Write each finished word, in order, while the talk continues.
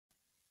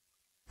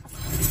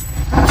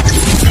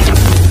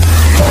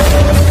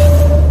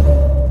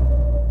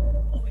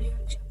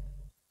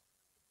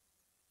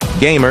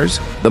Gamers,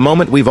 the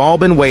moment we've all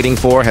been waiting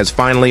for has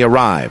finally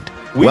arrived.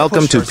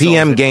 Welcome to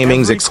PM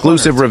Gaming's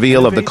exclusive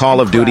reveal of the Call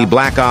of Duty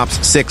Black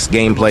Ops 6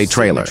 gameplay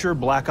trailer.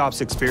 Black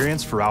Ops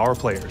experience for our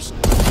players.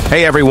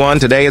 Hey everyone,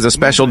 today is a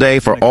special day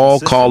for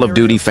all Call of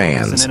Duty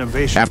fans.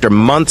 After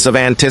months of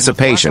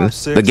anticipation,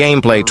 the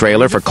gameplay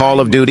trailer for Call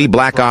of Duty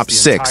Black Ops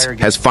 6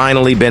 has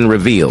finally been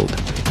revealed.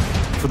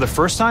 For the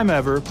first time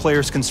ever,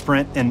 players can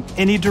sprint in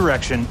any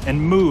direction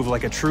and move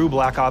like a true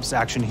Black Ops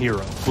action hero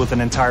with an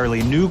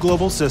entirely new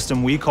global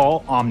system we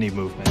call Omni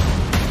Movement.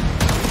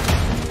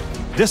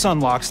 This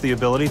unlocks the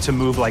ability to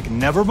move like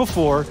never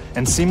before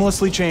and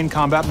seamlessly chain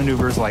combat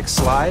maneuvers like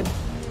slide,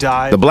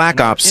 dive. The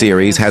Black Ops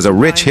series has a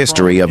rich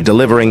history of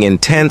delivering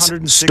intense,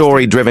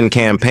 story-driven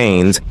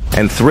campaigns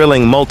and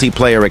thrilling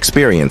multiplayer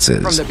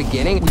experiences.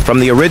 From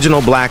the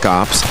original Black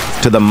Ops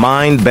to the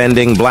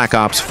mind-bending Black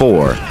Ops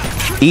 4,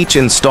 each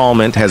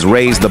installment has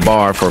raised the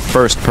bar for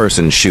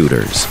first-person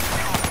shooters.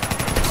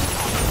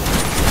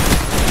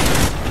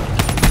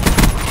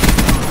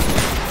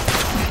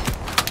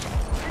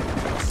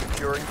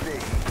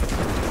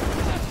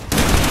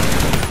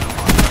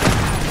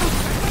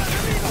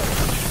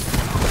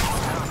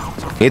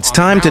 It's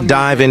time to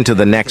dive into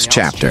the next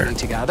chapter.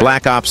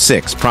 Black Ops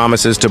 6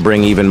 promises to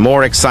bring even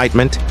more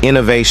excitement,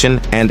 innovation,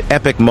 and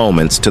epic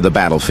moments to the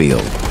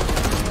battlefield.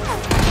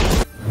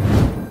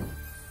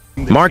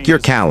 Mark your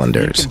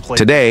calendars.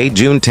 Today,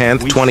 June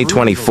 10th,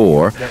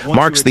 2024,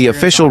 marks the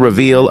official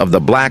reveal of the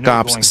Black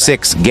Ops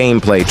 6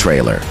 gameplay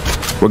trailer.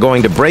 We're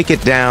going to break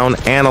it down,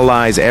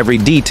 analyze every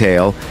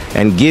detail,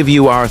 and give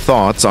you our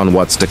thoughts on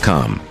what's to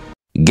come.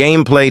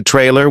 Gameplay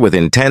trailer with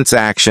intense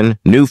action,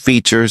 new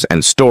features,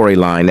 and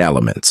storyline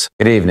elements.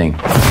 Good evening.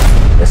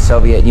 The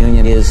Soviet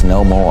Union is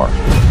no more.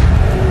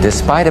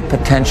 Despite a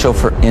potential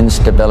for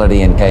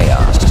instability and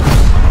chaos,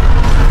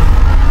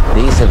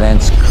 these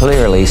events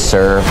clearly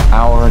serve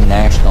our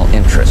national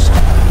interest.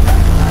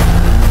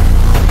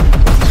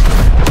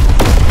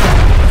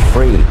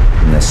 Free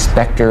from the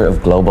specter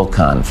of global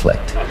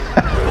conflict.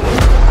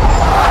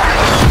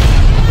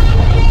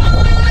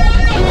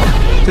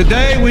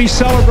 Today we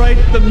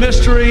celebrate the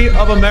mystery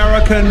of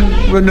American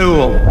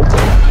renewal.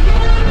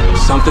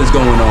 Something's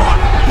going on.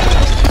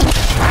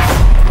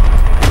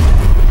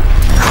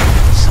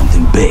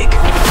 Something big.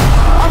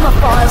 I'm a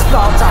fire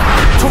starter,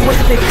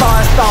 twisted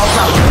fire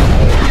starter.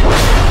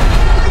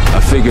 I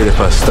figured if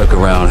I stuck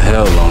around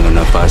hell long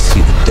enough, I'd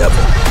see the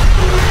devil.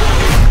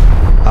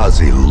 How's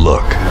he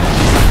look?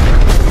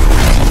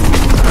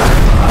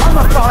 I'm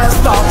a fire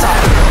starter,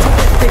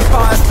 twisted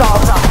fire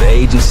starter. The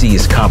agency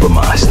is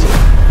compromised.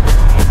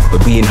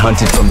 We're being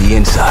hunted from the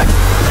inside.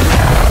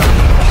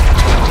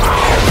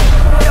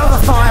 You're the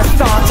fire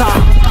starter,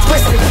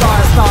 twisted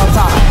fire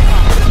starter.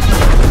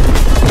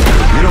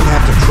 You don't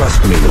have to trust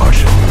me,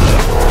 Marshal.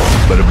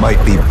 But it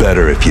might be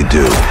better if you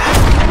do.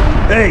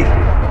 Hey!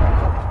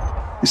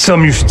 It's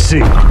something you should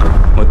see.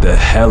 What the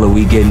hell are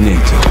we getting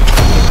into?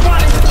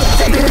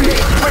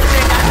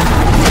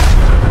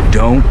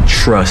 Don't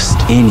trust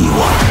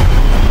anyone.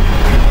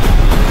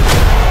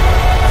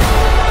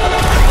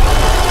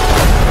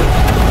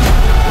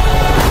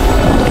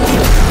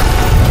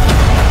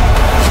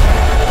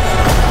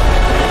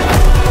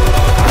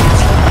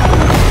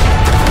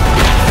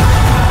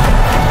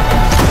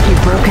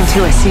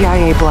 To a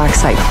CIA black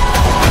site.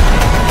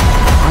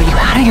 Are you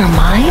out of your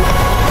mind?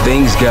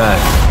 Things got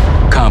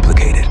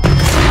complicated.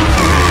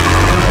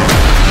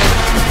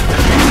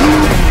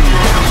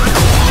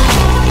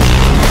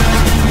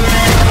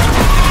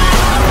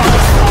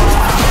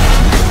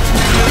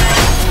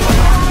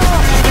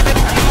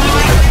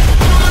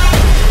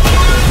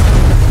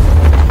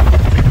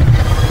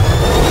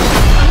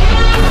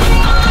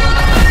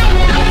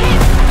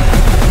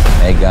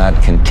 May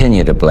God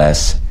continue to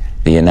bless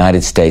the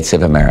United States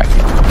of America.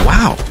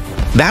 Wow,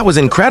 that was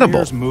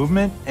incredible.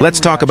 Let's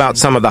talk about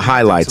some of the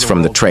highlights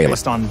from the trailer.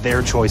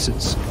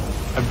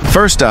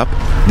 First up,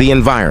 the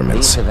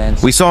environments.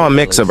 We saw a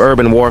mix of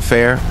urban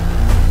warfare,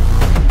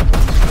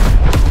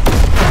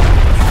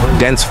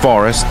 dense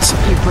forests,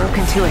 You broke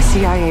into a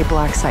CIA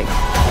black site.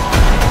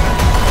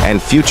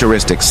 and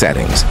futuristic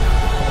settings.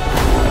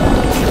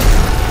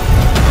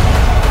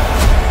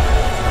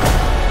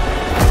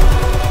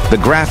 The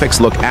graphics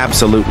look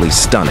absolutely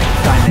stunning.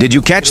 Did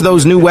you catch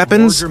those new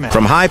weapons?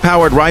 From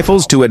high-powered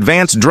rifles to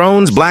advanced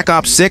drones, Black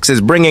Ops 6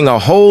 is bringing a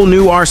whole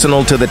new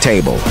arsenal to the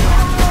table.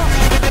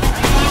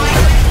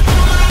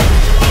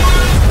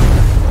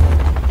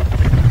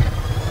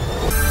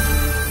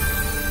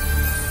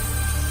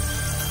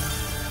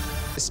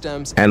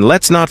 And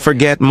let's not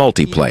forget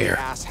multiplayer.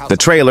 The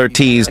trailer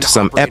teased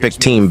some epic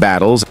team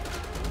battles.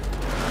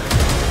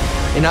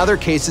 In other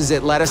cases,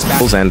 it let us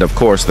back. And of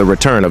course, the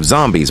return of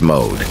zombies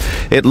mode.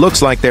 It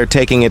looks like they're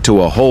taking it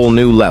to a whole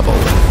new level.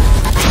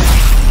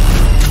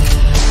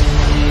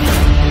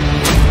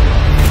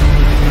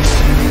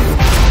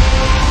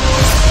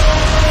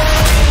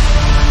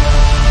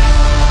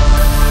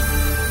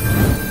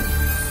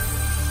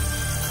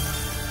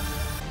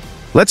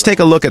 Let's take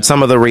a look at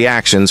some of the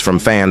reactions from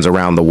fans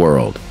around the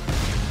world.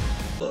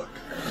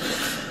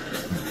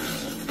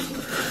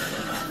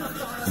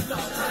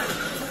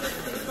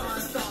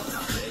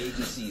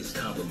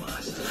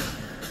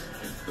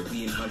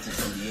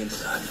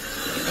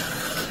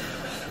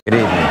 Good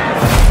evening.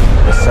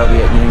 The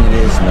Soviet Union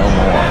is no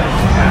more,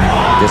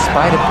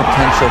 despite a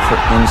potential for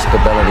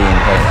instability and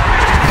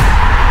chaos.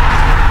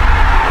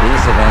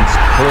 These events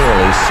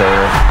clearly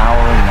serve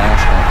our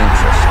national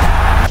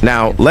interest.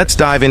 Now, let's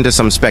dive into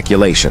some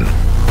speculation.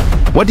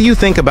 What do you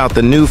think about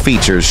the new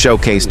features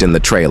showcased in the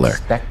trailer?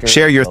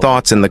 Share your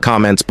thoughts in the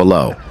comments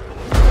below.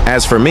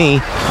 As for me,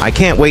 I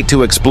can't wait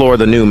to explore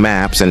the new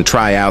maps and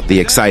try out the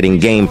exciting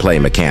gameplay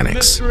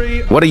mechanics.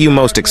 What are you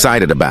most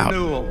excited about?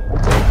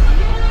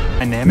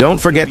 Don't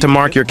forget to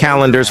mark your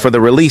calendars for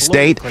the release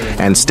date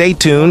and stay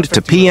tuned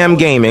to PM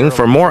Gaming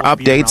for more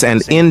updates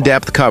and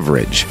in-depth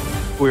coverage.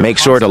 Make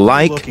sure to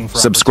like,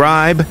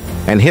 subscribe,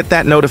 and hit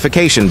that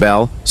notification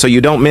bell so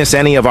you don't miss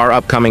any of our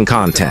upcoming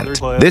content.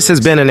 This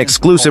has been an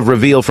exclusive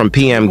reveal from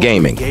PM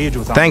Gaming.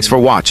 Thanks for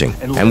watching,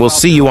 and we'll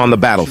see you on the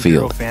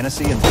battlefield.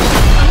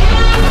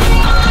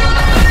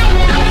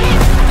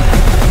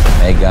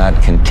 May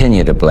God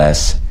continue to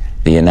bless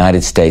the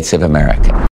United States of America.